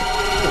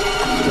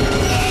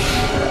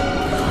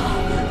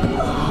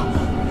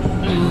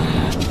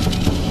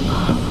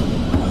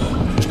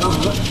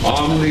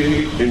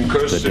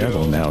 The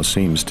devil now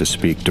seems to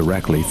speak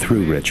directly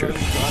through Richard.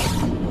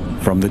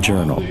 From the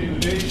journal,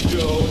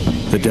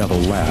 the devil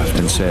laughed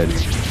and said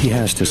he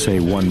has to say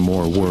one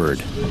more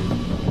word.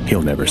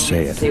 He'll never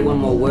say it. Say one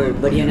more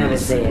word, but you never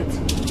say it.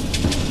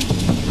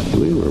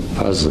 We were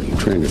puzzling,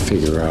 trying to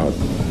figure out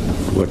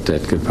what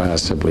that could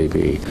possibly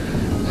be.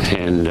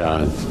 And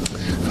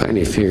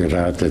finally figured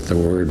out that the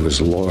word was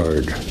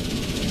Lord.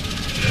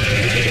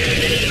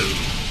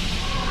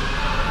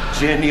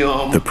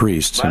 The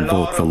priests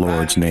invoke the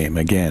Lord's name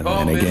again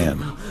and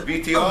again,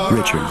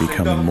 Richard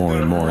becoming more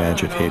and more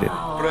agitated,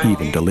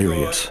 even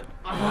delirious.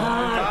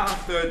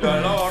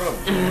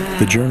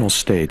 The journal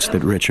states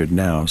that Richard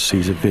now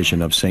sees a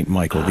vision of St.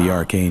 Michael the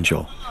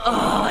Archangel.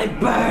 Oh, it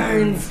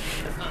burns!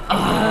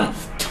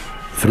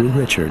 Through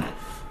Richard,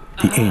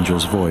 the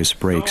angel's voice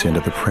breaks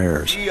into the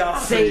prayers.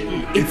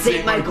 Satan, it's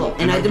St. Michael,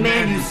 and I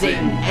demand you,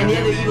 Satan, and the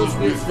other evil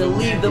spirits to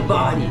leave the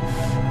body.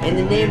 In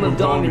the name of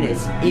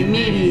Dominus,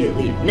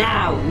 immediately,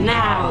 now,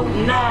 now,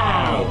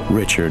 now!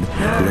 Richard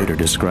later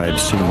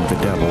describes seeing the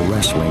devil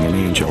wrestling an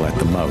angel at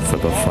the mouth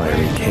of a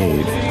fiery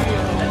cave.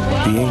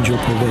 The angel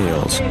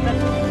prevails,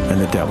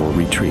 and the devil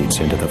retreats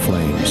into the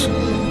flames.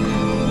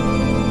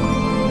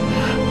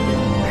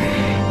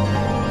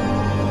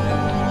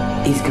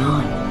 He's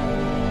gone.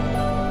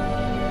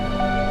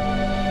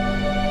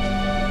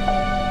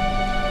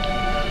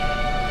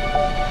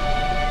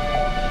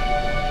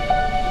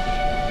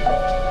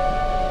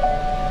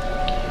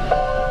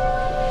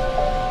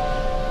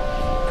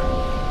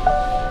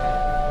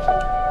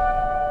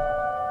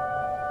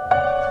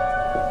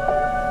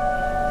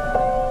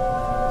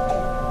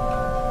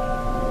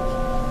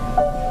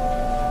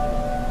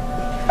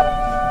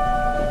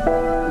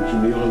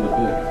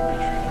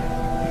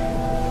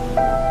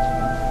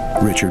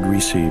 Richard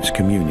receives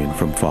communion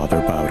from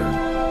Father Bowdern.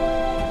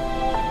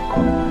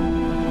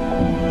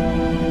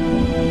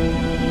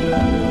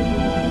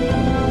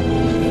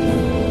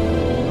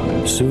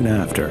 Soon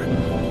after,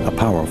 a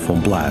powerful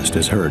blast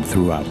is heard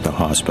throughout the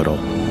hospital.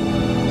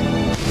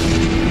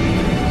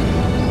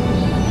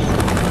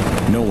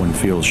 No one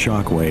feels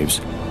shock waves,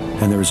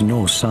 and there is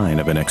no sign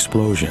of an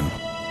explosion.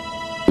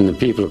 And the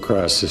people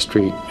across the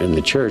street in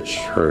the church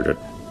heard it,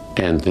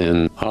 and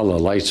then all the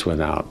lights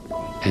went out,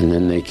 and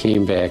then they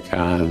came back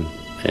on,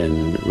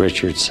 and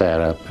Richard sat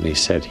up and he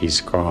said,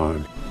 "He's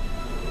gone."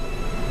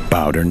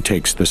 Bowdern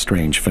takes the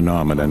strange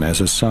phenomenon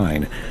as a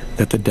sign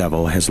that the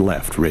devil has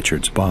left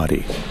Richard's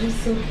body. I'm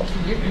so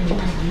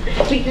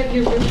tired. We have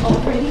your room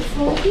all ready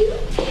for you,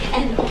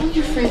 and all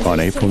your friends. On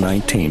April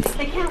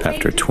 19th,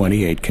 after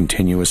 28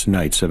 continuous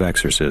nights of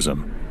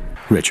exorcism,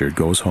 Richard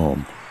goes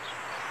home.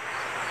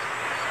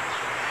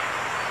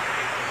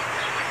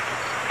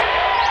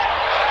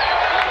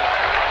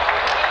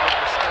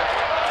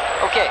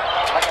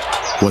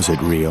 Was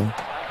it real?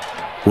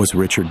 Was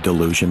Richard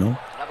delusional?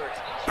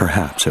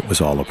 Perhaps it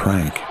was all a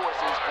prank.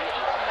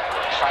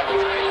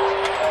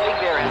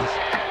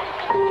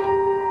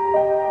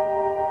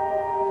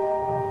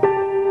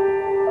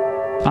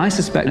 I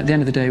suspect at the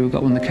end of the day we've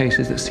got one of the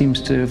cases that seems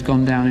to have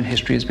gone down in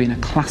history as being a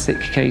classic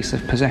case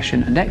of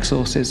possession and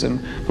exorcism,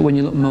 but when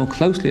you look more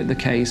closely at the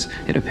case,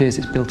 it appears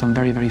it's built on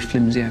very, very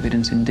flimsy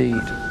evidence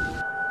indeed.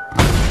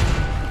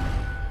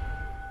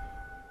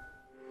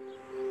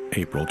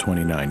 April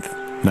 29th,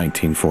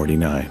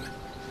 1949.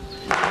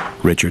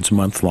 Richard's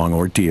month-long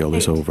ordeal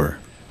is over.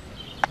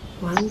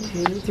 1,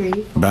 2, 3,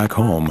 4. Back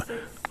home,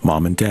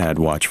 Mom and Dad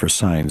watch for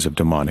signs of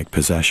demonic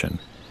possession.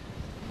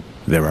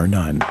 There are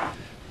none.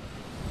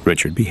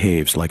 Richard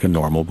behaves like a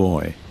normal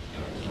boy.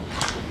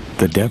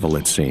 The devil,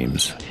 it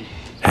seems,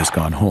 has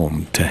gone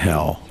home to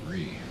hell.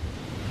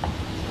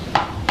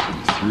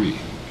 3.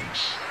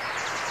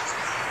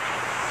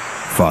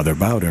 Father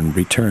Bowdern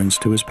returns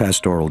to his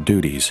pastoral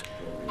duties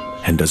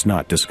and does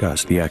not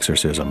discuss the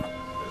exorcism.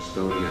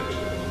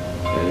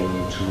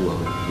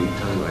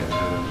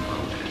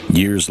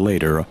 Years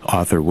later,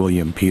 author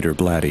William Peter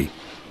Blatty,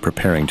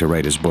 preparing to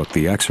write his book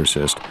The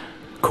Exorcist,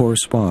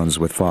 corresponds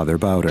with Father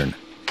Bowdern.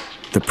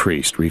 The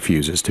priest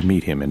refuses to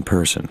meet him in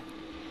person.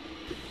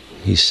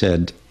 He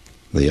said,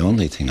 "The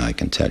only thing I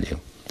can tell you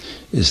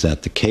is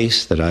that the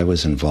case that I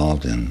was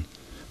involved in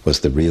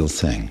was the real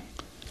thing.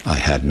 I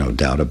had no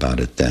doubt about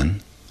it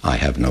then. I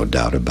have no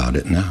doubt about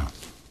it now."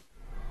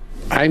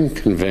 I'm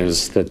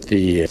convinced that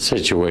the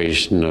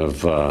situation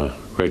of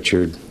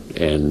Richard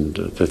and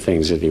the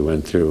things that he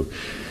went through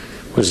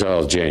was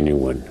all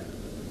genuine.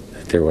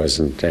 That there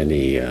wasn't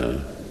any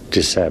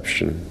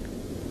deception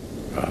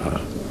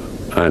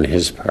on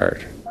his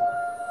part.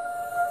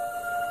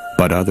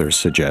 But others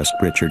suggest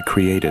Richard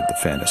created the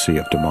fantasy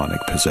of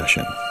demonic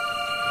possession,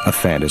 a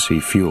fantasy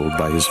fueled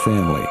by his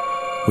family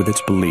with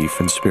its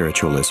belief in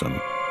spiritualism,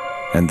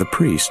 and the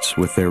priests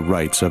with their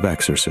rites of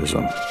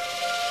exorcism.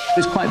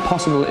 It's quite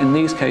possible in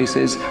these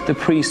cases the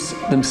priests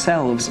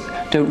themselves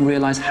don't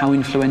realize how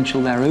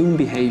influential their own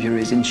behavior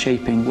is in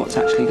shaping what's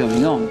actually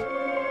going on.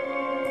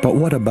 But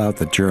what about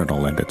the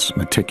journal and its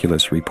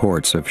meticulous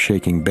reports of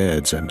shaking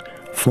beds and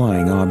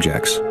flying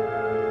objects?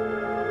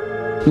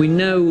 We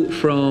know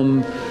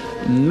from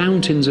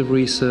mountains of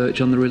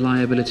research on the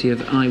reliability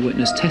of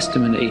eyewitness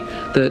testimony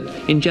that,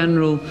 in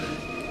general,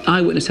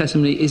 eyewitness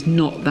testimony is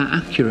not that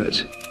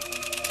accurate.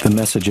 The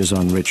messages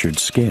on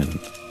Richard's skin,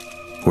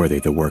 were they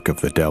the work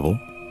of the devil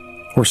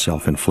or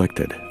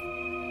self-inflicted?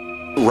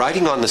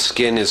 Writing on the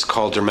skin is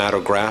called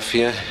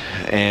dermatographia,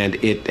 and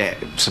it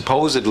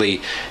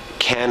supposedly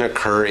can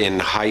occur in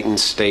heightened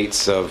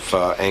states of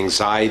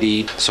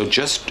anxiety. So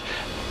just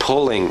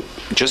pulling,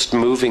 just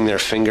moving their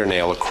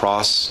fingernail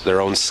across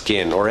their own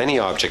skin, or any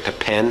object, a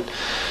pen,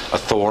 a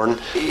thorn,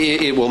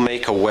 it will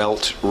make a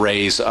welt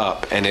raise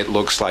up, and it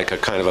looks like a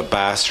kind of a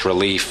bas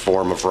relief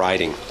form of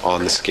writing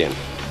on the skin.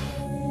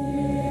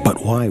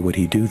 But why would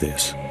he do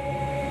this?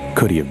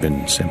 Could he have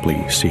been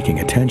simply seeking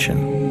attention?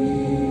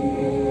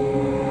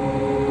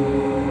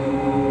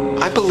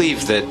 I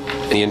believe that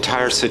the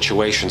entire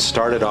situation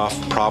started off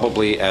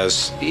probably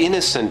as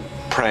innocent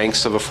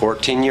pranks of a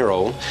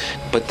 14-year-old,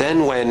 but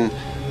then when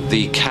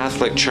the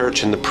Catholic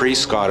Church and the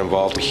priests got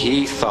involved,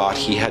 he thought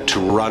he had to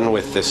run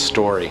with this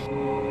story.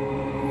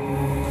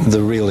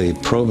 The really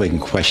probing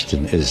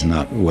question is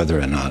not whether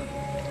or not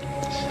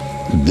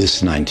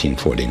this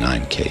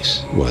 1949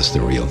 case was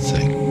the real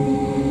thing.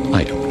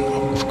 I don't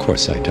know. Of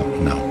course I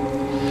don't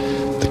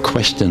know. The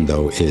question,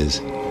 though,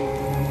 is,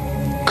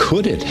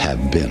 could it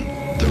have been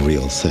the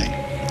real thing?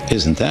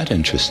 Isn't that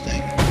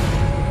interesting?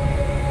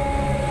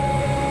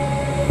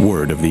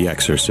 Word of the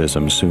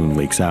exorcism soon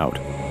leaks out,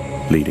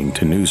 leading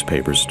to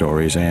newspaper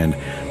stories and,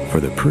 for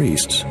the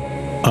priests,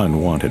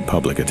 unwanted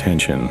public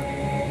attention.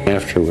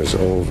 After it was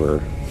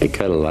over, I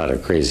got a lot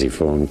of crazy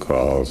phone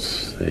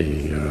calls.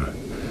 A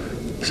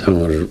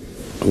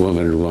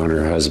woman would want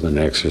her husband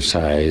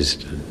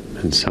exorcised,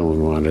 and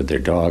someone wanted their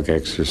dog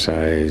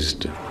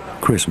exorcised.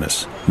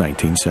 Christmas,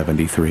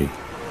 1973.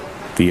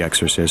 The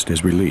Exorcist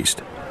is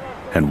released,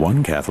 and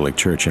one Catholic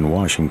church in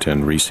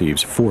Washington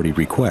receives 40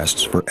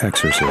 requests for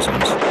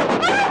exorcisms.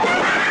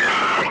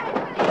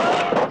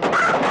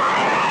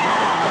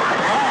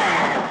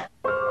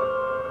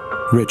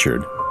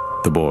 Richard,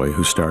 the boy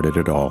who started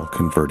it all,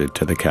 converted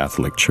to the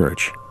Catholic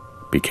Church,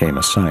 became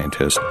a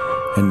scientist,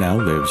 and now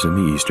lives in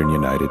the eastern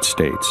United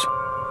States.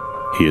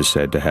 He is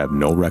said to have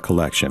no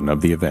recollection of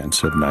the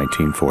events of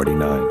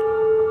 1949.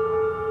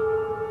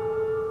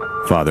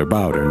 Father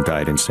Bowden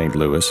died in St.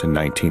 Louis in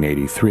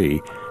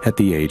 1983 at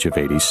the age of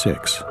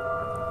 86.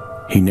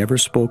 He never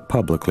spoke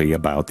publicly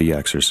about the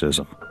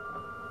exorcism.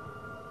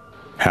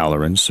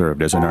 Halloran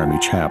served as an army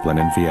chaplain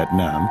in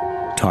Vietnam,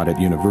 taught at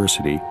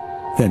university,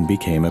 then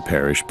became a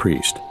parish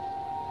priest.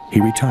 He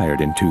retired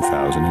in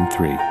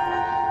 2003.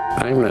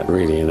 I'm not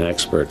really an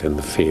expert in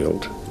the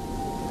field.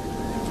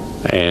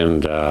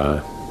 And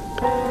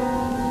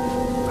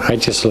I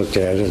just looked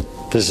at it.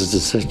 This is the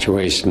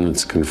situation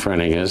that's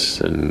confronting us,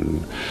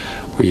 and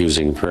we're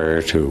using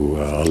prayer to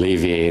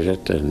alleviate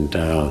it, and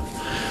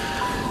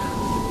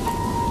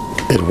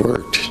it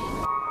worked.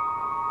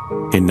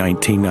 In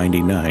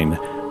 1999,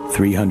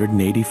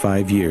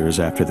 385 years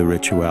after the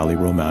Rituale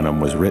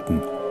Romanum was written,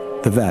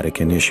 the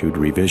Vatican issued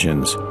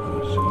revisions,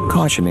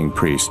 cautioning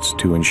priests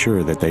to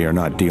ensure that they are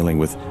not dealing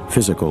with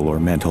physical or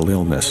mental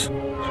illness.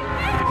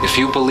 If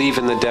you believe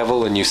in the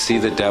devil and you see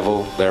the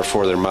devil,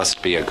 therefore there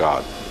must be a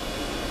God,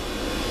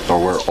 or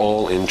we're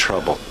all in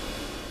trouble.